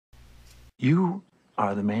You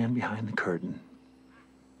are the man behind the curtain.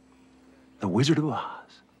 The Wizard of Oz.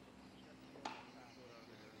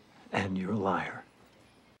 And you're a liar.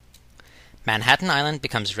 Manhattan Island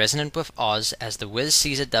becomes resonant with Oz as the Wiz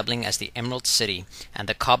sees it doubling as the Emerald City, and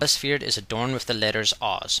the Cobosphere is adorned with the letters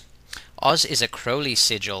Oz. Oz is a Crowley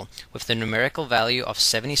sigil with the numerical value of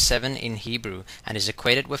 77 in Hebrew and is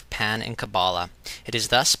equated with Pan in Kabbalah. It is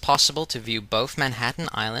thus possible to view both Manhattan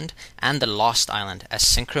Island and the Lost Island as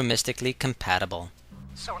synchromistically compatible.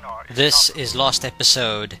 Sonar This is Lost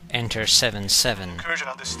Episode Enter 77. incursion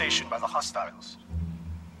on this station by the hostiles.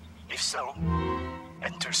 If so,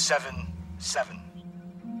 enter 77.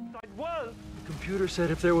 The computer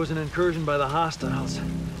said if there was an incursion by the hostiles,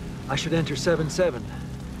 I should enter 77.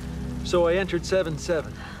 So I entered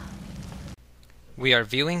 77. We are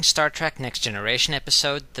viewing Star Trek Next Generation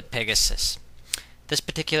episode The Pegasus. This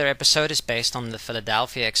particular episode is based on the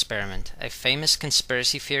Philadelphia Experiment, a famous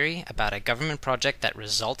conspiracy theory about a government project that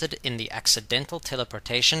resulted in the accidental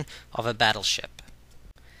teleportation of a battleship.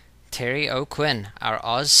 Terry O'Quinn, our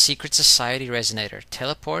Oz Secret Society resonator,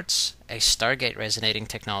 teleports a Stargate resonating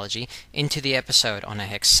technology into the episode on a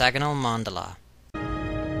hexagonal mandala.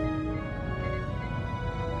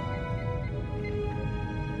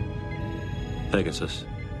 Pegasus.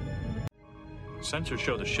 Sensors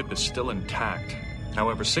show the ship is still intact.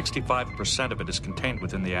 However, 65% of it is contained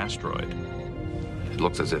within the asteroid. It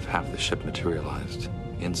looks as if half the ship materialized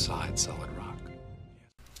inside solid rock.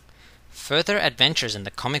 Further adventures in the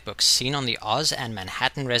comic books seen on the Oz and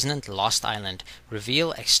Manhattan resonant Lost Island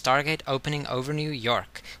reveal a Stargate opening over New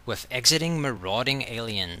York with exiting marauding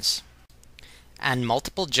aliens, and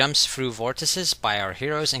multiple jumps through vortices by our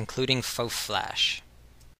heroes including Faux Flash.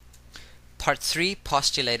 Part 3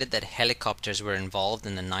 postulated that helicopters were involved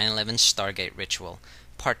in the 9/11 Stargate ritual.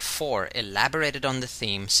 Part 4 elaborated on the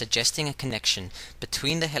theme, suggesting a connection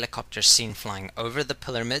between the helicopters seen flying over the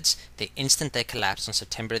pyramids the instant they collapsed on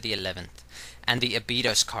September the 11th, and the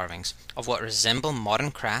Abydos carvings of what resemble modern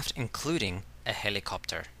craft, including a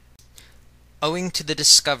helicopter. Owing to the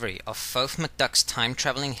discovery of Thoth McDuck's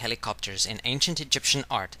time-traveling helicopters in ancient Egyptian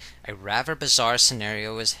art, a rather bizarre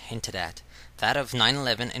scenario was hinted at, that of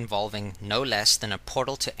 9/11 involving no less than a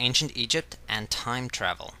portal to ancient Egypt and time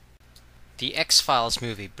travel. The X-Files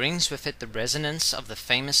movie brings with it the resonance of the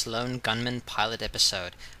famous Lone Gunman pilot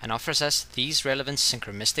episode and offers us these relevant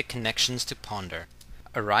synchromistic connections to ponder.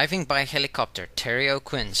 Arriving by helicopter, Terry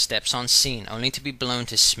O'Quinn steps on scene only to be blown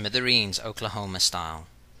to smithereens Oklahoma style.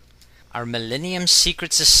 Our Millennium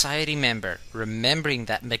Secret Society member, remembering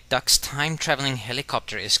that McDuck's time-traveling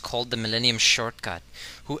helicopter is called the Millennium Shortcut,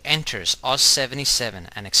 who enters Oz-77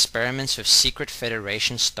 and experiments with secret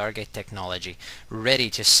Federation Stargate technology, ready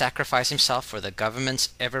to sacrifice himself for the government's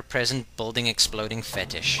ever-present building-exploding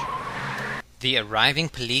fetish. The arriving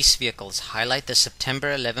police vehicles highlight the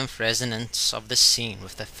September 11th resonance of the scene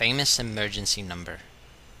with the famous emergency number.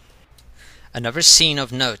 Another scene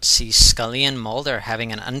of note sees Scully and Mulder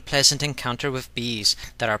having an unpleasant encounter with bees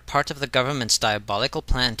that are part of the government's diabolical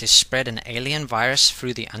plan to spread an alien virus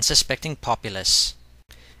through the unsuspecting populace.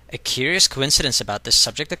 A curious coincidence about this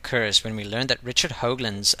subject occurs when we learn that Richard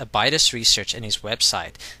Hoagland's Abydos research in his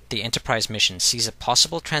website, The Enterprise Mission, sees a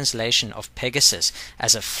possible translation of Pegasus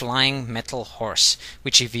as a flying metal horse,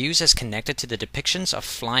 which he views as connected to the depictions of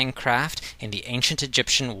flying craft in the ancient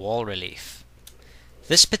Egyptian wall relief.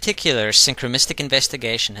 This particular synchromistic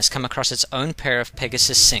investigation has come across its own pair of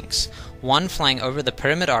Pegasus syncs, one flying over the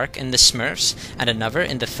Pyramid Arc in The Smurfs, and another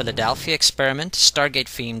in the Philadelphia Experiment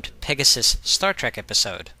Stargate-themed Pegasus Star Trek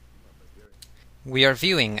episode. We are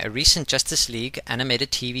viewing a recent Justice League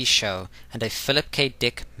animated TV show and a Philip K.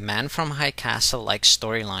 Dick Man from High Castle-like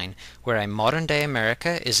storyline where a modern-day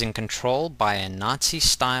America is in control by a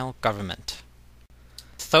Nazi-style government.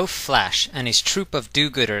 Thoth Flash and his troop of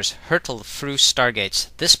do-gooders hurtle through stargates,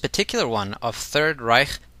 this particular one of Third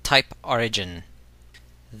Reich type origin.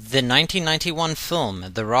 The 1991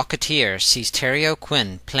 film The Rocketeer sees Terry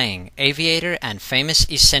O'Quinn playing aviator and famous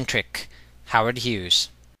eccentric Howard Hughes.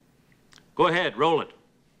 Go ahead, roll it.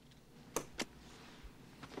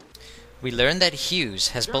 We learn that Hughes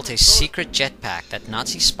has built a secret jetpack that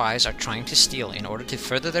Nazi spies are trying to steal in order to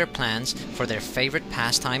further their plans for their favorite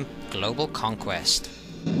pastime, global conquest.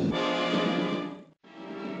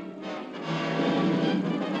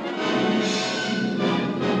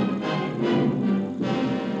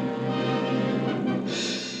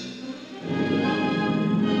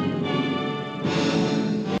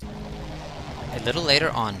 A little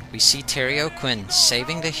later on, we see Terry O'Quinn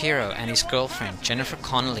saving the hero and his girlfriend, Jennifer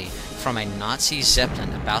Connelly, from a Nazi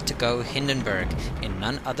Zeppelin about to go Hindenburg in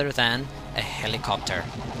none other than a helicopter.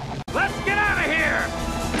 Let's get out of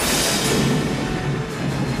here!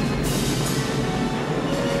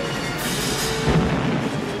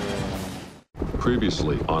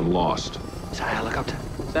 Previously on Lost. Is that a helicopter?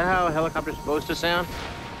 Is that how a helicopter's supposed to sound?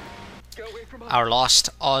 Our lost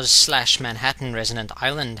Oz/Manhattan resident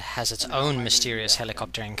island has its own mysterious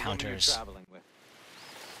helicopter encounters.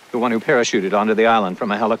 The one who parachuted onto the island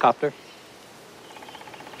from a helicopter?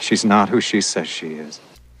 She's not who she says she is.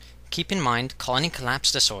 Keep in mind colony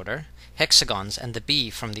collapse disorder, hexagons, and the bee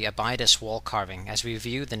from the Abydos wall carving as we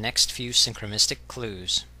view the next few synchromistic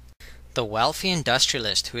clues. The wealthy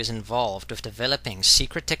industrialist who is involved with developing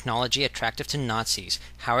secret technology attractive to Nazis,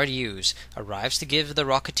 Howard Hughes, arrives to give the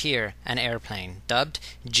Rocketeer an airplane, dubbed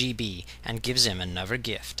GB, and gives him another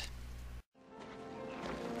gift.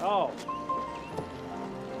 Oh.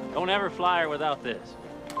 Don't ever fly her without this.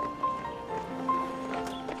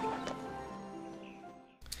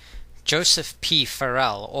 Joseph P.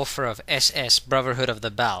 Farrell, author of SS Brotherhood of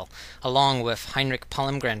the Bell, along with Heinrich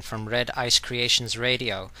Palmgren from Red Ice Creations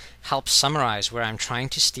Radio, helps summarize where I'm trying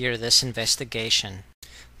to steer this investigation.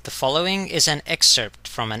 The following is an excerpt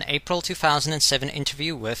from an April 2007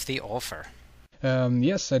 interview with the author.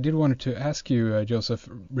 Yes, I did want to ask you, Joseph,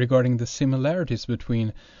 regarding the similarities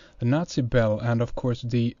between the Nazi Bell and, of course,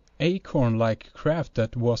 the acorn-like craft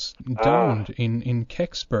that was downed in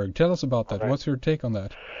Kecksburg. Tell us about that. Right. What's your take on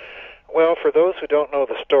that? Well, for those who don't know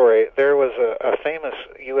the story, there was a famous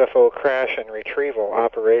UFO crash and retrieval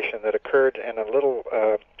operation that occurred in a little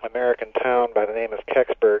American town by the name of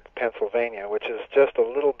Kecksburg, Pennsylvania, which is just a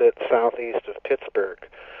little bit southeast of Pittsburgh.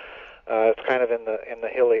 It's kind of in the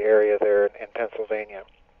hilly area there in Pennsylvania.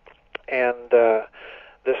 And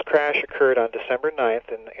this crash occurred on December 9th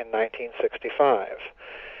in 1965.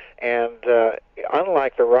 And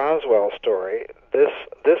unlike the Roswell story,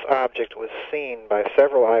 this object was seen by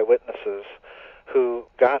several eyewitnesses who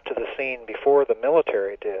got to the scene before the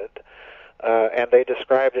military did, and they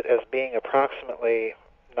described it as being approximately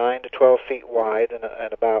 9 to 12 feet wide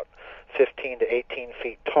and about 15 to 18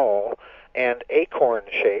 feet tall, and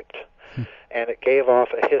acorn-shaped, and it gave off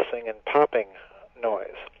a hissing and popping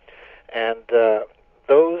noise. And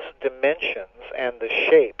those dimensions and the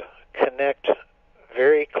shape connect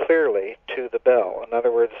very clearly to the bell. In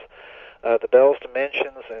other words, the bell's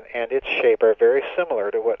dimensions and its shape are very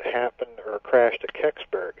similar to what happened or crashed at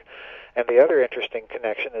Kecksburg. And the other interesting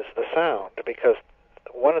connection is the sound, because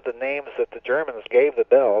one of the names that the Germans gave the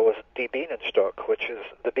bell was Die Bienenstock, which is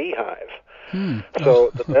the beehive.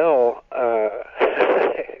 So the bell,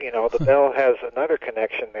 the bell has another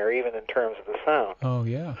connection there, even in terms of the sound. Oh,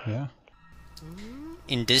 yeah.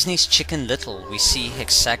 In Disney's Chicken Little, we see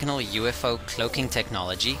hexagonal UFO cloaking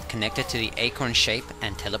technology connected to the acorn shape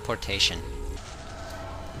and teleportation.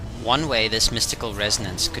 One way this mystical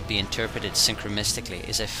resonance could be interpreted synchromistically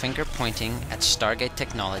is a finger pointing at Stargate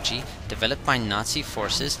technology developed by Nazi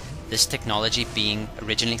forces, this technology being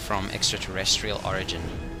originally from extraterrestrial origin.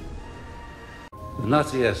 The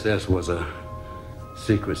Nazi SS was a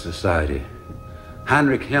secret society.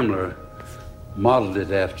 Heinrich Himmler modeled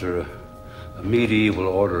it after a medieval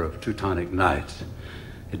order of Teutonic Knights.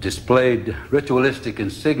 It displayed ritualistic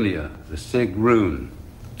insignia, the Sig rune.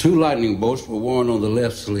 2 lightning bolts were worn on the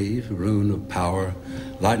left sleeve, rune of power,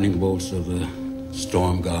 lightning bolts of the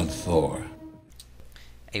storm god Thor.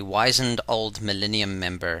 A wizened old Millennium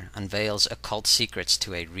member unveils occult secrets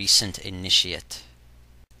to a recent initiate,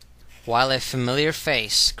 while a familiar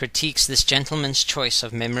face critiques this gentleman's choice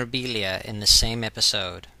of memorabilia in the same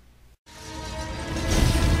episode.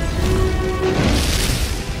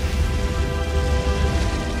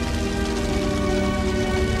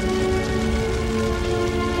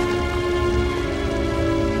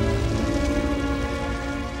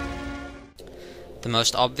 The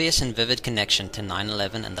most obvious and vivid connection to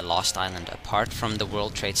 9/11 and the Lost Island, apart from the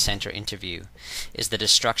World Trade Center interview, is the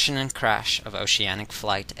destruction and crash of Oceanic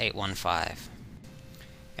Flight 815.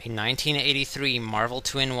 A 1983 Marvel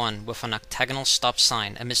 2-in-1 with an octagonal stop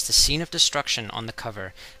sign amidst a scene of destruction on the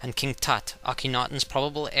cover, and King Tut, Akhenaten's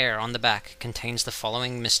probable heir, on the back, contains the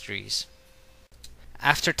following mysteries.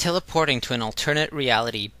 After teleporting to an alternate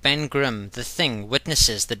reality, Ben Grimm, the Thing,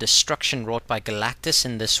 witnesses the destruction wrought by Galactus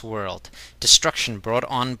in this world, destruction brought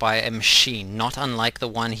on by a machine not unlike the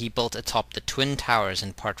one he built atop the Twin Towers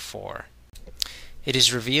in Part 4. It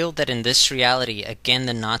is revealed that in this reality again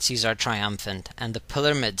the Nazis are triumphant, and the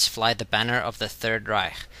pyramids fly the banner of the Third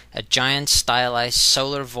Reich, a giant stylized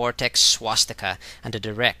solar vortex swastika, and a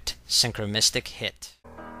direct synchromistic hit.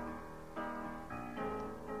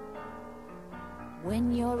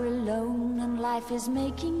 When you're alone and life is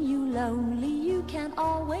making you lonely, you can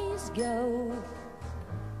always go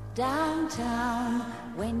downtown.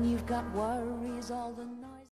 When you've got worries all the night.